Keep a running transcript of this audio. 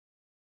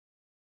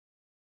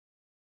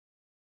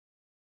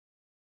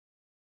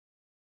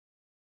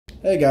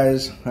Hey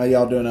guys, how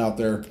y'all doing out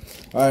there?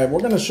 Alright, we're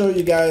going to show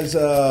you guys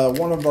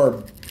one of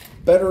our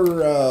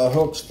better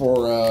hooks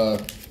for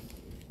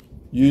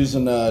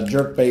using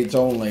jerk baits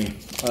only.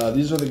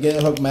 These are the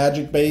Get Hooked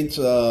Magic Baits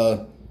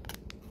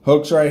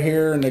hooks right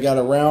here, and they got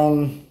a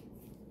round,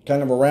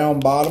 kind of a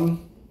round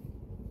bottom,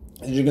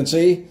 as you can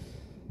see.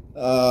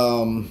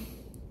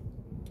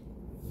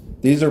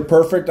 These are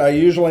perfect. I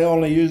usually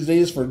only use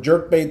these for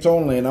jerk baits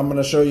only, and I'm going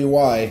to show you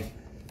why.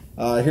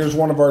 Here's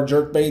one of our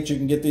jerk baits. You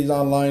can get these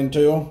online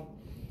too.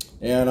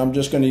 And I'm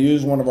just going to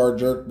use one of our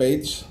jerk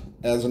baits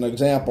as an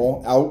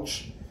example.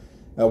 Ouch.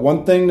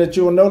 One thing that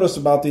you will notice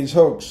about these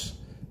hooks,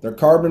 they're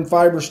carbon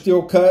fiber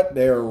steel cut.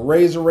 They're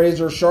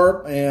razor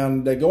sharp,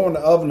 and they go in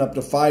the oven up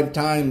to 5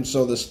 times.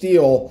 So the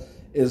steel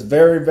is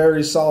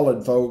very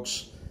solid,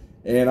 folks.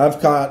 And I've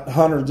caught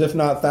hundreds, if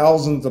not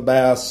thousands, of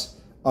bass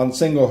on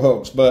single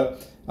hooks.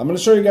 But I'm going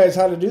to show you guys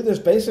how to do this.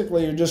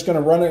 Basically, you're just going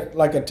to run it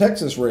like a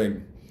Texas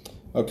rig.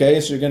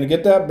 Okay, so you're going to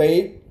get that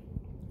bait,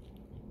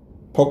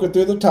 poke it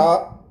through the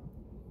top,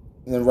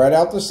 and then right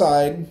out the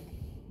side.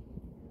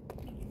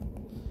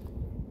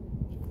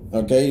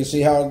 Okay, you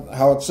see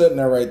how it's sitting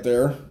there right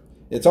there.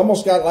 It's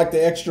almost got like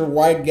the extra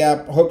wide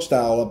gap hook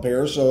style up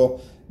here. So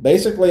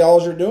basically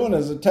all you're doing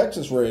is a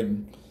Texas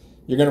rig.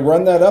 You're going to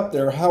run that up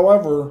there.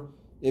 However,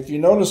 if you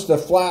notice the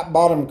flat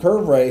bottom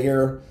curve right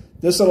here,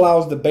 this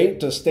allows the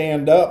bait to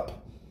stand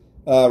up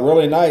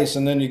really nice.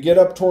 And then you get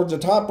up towards the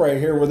top right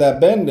here where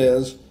that bend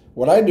is.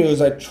 What I do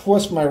is I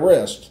twist my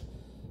wrist.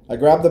 I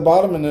grab the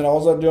bottom, and then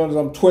all I'm doing is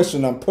I'm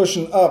twisting. I'm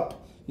pushing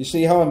up. You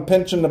see how I'm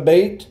pinching the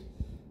bait?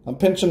 I'm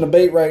pinching the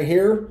bait right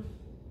here.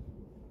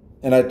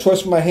 And I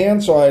twist my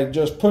hand, so I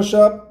just push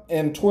up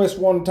and twist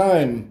one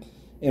time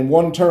in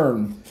one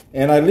turn.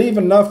 And I leave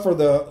enough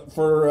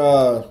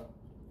for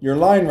your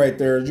line right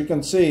there. As you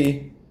can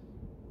see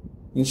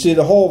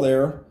the hole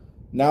there.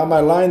 Now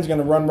my line's going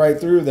to run right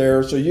through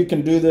there, so you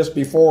can do this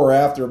before or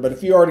after. But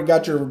if you already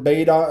got your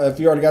bait on, if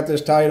you already got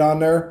this tied on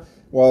there,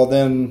 well,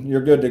 then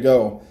you're good to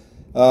go.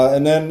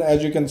 And then,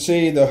 as you can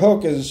see, the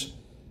hook is,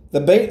 the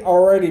bait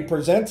already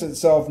presents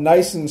itself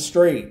nice and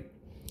straight.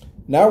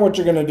 Now what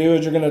you're going to do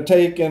is you're going to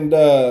take and,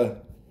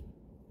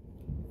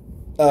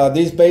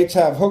 these baits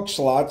have hook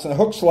slots. And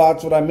hook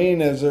slots, what I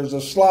mean is there's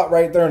a slot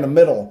right there in the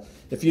middle.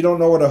 If you don't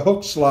know what a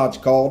hook slot's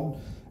called,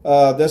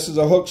 this is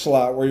a hook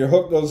slot where your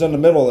hook goes in the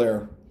middle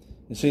there.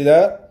 You see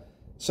that?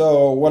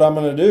 So what I'm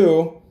going to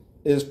do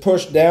is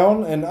push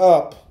down and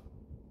up.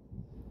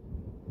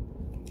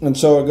 And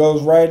so it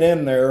goes right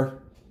in there.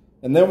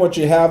 And then what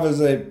you have is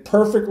a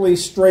perfectly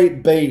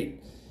straight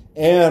bait.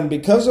 And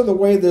because of the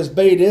way this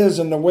bait is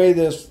and the way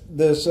the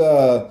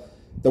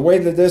way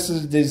that this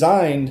is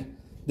designed,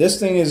 this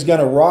thing is going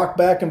to rock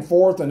back and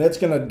forth, and it's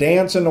going to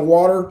dance in the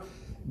water.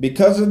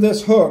 Because of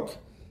this hook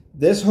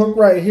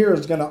right here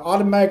is going to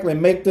automatically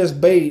make this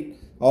bait,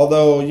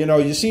 although, you know,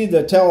 you see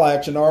the tail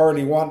action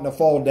already wanting to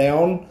fall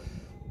down.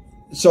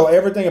 So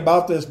everything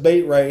about this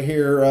bait right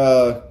here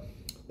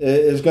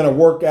is going to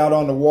work out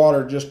on the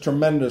water just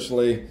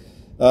tremendously.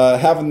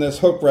 Having this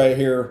hook right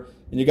here,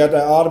 and you got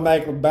that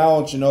automatic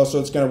balance, you know, so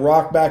it's going to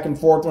rock back and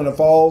forth when it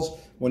falls.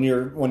 When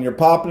you're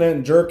popping it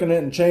and jerking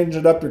it and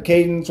changing up your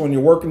cadence when you're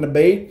working the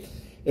bait,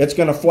 it's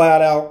going to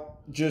flat out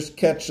just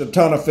catch a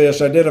ton of fish.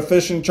 I did a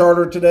fishing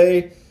charter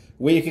today.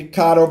 We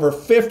caught over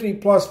 50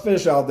 plus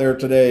fish out there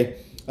today.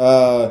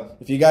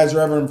 If you guys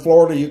are ever in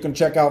Florida, you can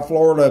check out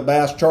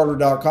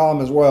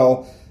FloridaBassCharter.com as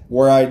well,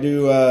 where I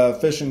do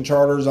fishing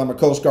charters. I'm a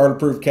Coast Guard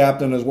approved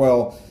captain as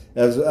well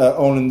as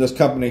owning this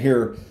company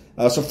here.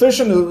 So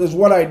fishing is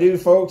what I do,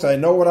 folks. I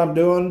know what I'm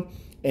doing,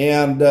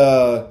 and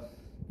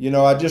you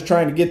know, I'm just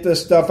trying to get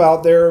this stuff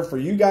out there for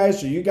you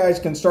guys, so you guys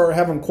can start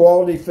having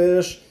quality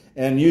fish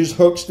and use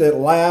hooks that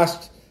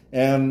last,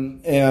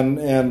 and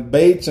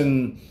baits,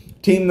 and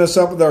team this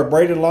up with our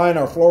braided line,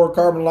 our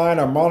fluorocarbon line,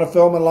 our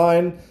monofilament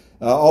line,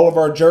 all of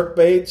our jerk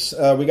baits.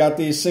 We got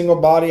these single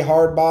body,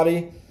 hard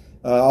body,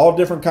 all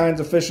different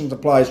kinds of fishing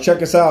supplies.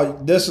 Check us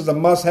out. This is a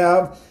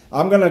must-have.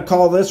 I'm going to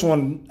call this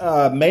one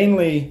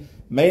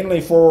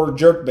mainly for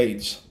jerk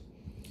baits.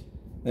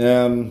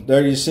 And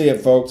there you see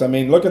it, folks. I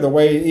mean, look at the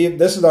way,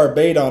 this is our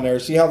bait on there.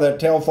 See how that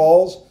tail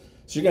falls?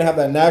 So you're going to have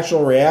that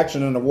natural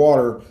reaction in the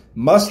water.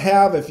 Must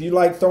have if you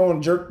like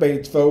throwing jerk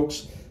baits,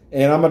 folks.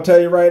 And I'm going to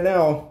tell you right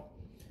now,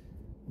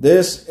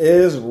 this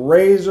is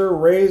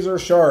razor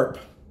sharp.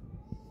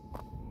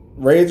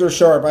 Razor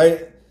sharp.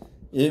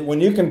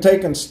 When you can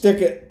take and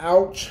stick it,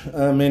 ouch.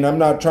 I mean, I'm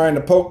not trying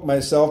to poke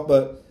myself,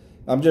 but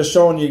I'm just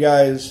showing you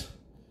guys,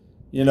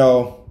 you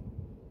know,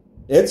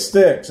 it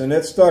sticks, and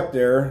it's stuck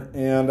there,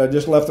 and I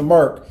just left a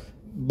mark.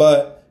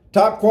 But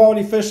top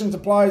quality fishing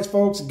supplies,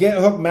 folks,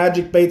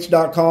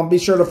 gethookedmagicbaits.com. Be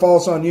sure to follow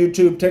us on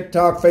YouTube,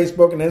 TikTok,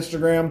 Facebook, and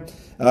Instagram.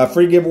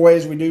 Free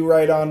giveaways we do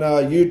right on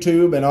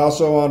YouTube and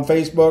also on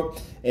Facebook.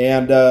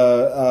 And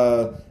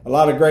a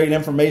lot of great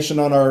information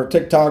on our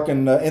TikTok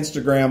and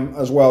Instagram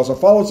as well. So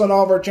follow us on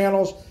all of our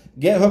channels.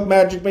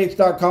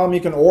 gethookedmagicbaits.com.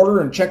 You can order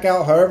and check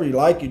out however you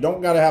like. You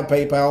don't got to have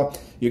PayPal.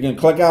 You can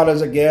click out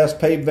as a guest,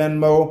 pay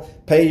Venmo,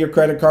 pay your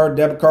credit card,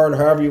 debit card,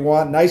 however you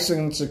want. Nice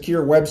and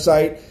secure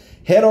website.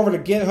 Head over to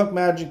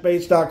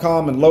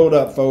gethookedmagicbaits.com and load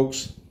up,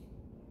 folks.